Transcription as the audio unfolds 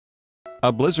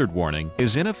A blizzard warning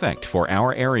is in effect for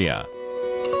our area.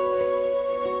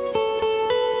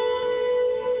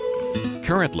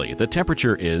 Currently, the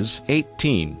temperature is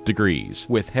 18 degrees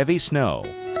with heavy snow.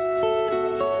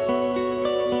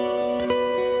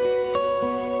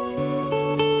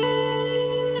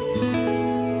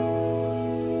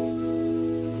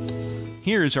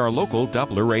 Here's our local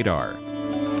Doppler radar.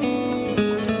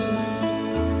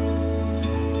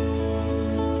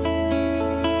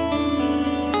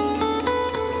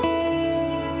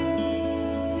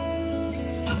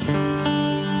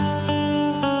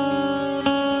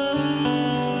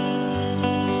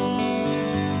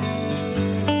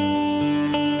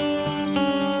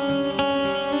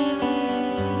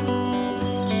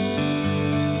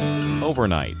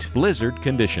 Overnight, blizzard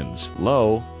conditions,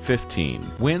 low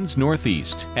 15. Winds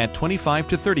northeast at 25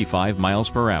 to 35 miles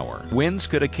per hour. Winds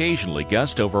could occasionally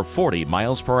gust over 40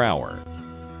 miles per hour.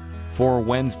 For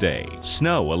Wednesday,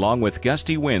 snow along with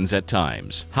gusty winds at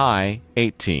times, high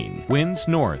 18. Winds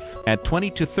north at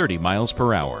 20 to 30 miles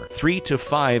per hour. 3 to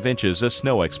 5 inches of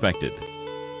snow expected.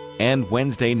 And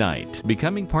Wednesday night,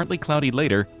 becoming partly cloudy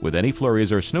later with any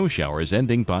flurries or snow showers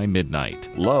ending by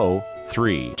midnight. Low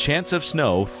 3. Chance of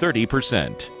snow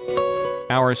 30%.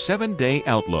 Our 7-day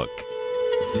outlook.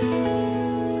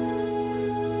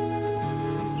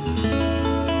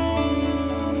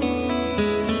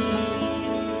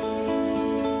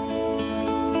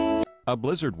 A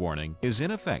blizzard warning is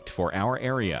in effect for our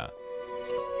area.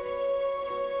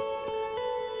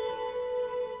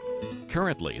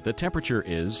 Currently, the temperature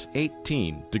is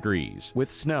 18 degrees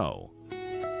with snow.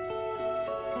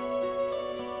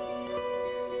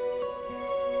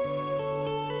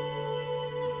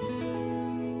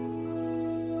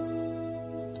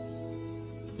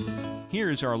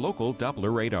 Here's our local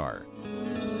Doppler radar.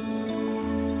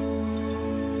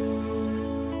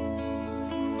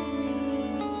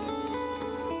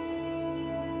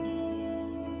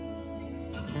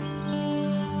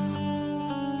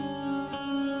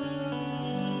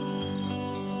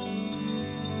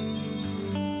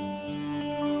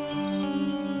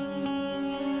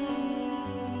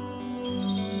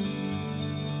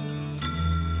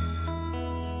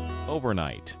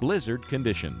 Overnight, blizzard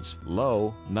conditions,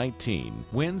 low 19.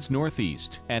 Winds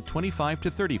northeast at 25 to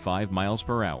 35 miles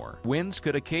per hour. Winds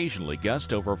could occasionally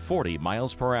gust over 40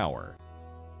 miles per hour.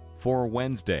 For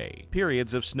Wednesday,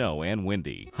 periods of snow and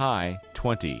windy, high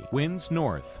 20. Winds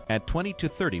north at 20 to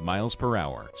 30 miles per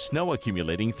hour. Snow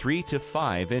accumulating 3 to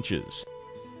 5 inches.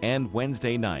 And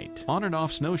Wednesday night, on and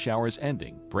off snow showers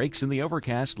ending. Breaks in the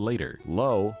overcast later,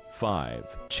 low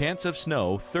 5. Chance of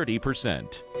snow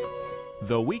 30%.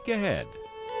 The week ahead.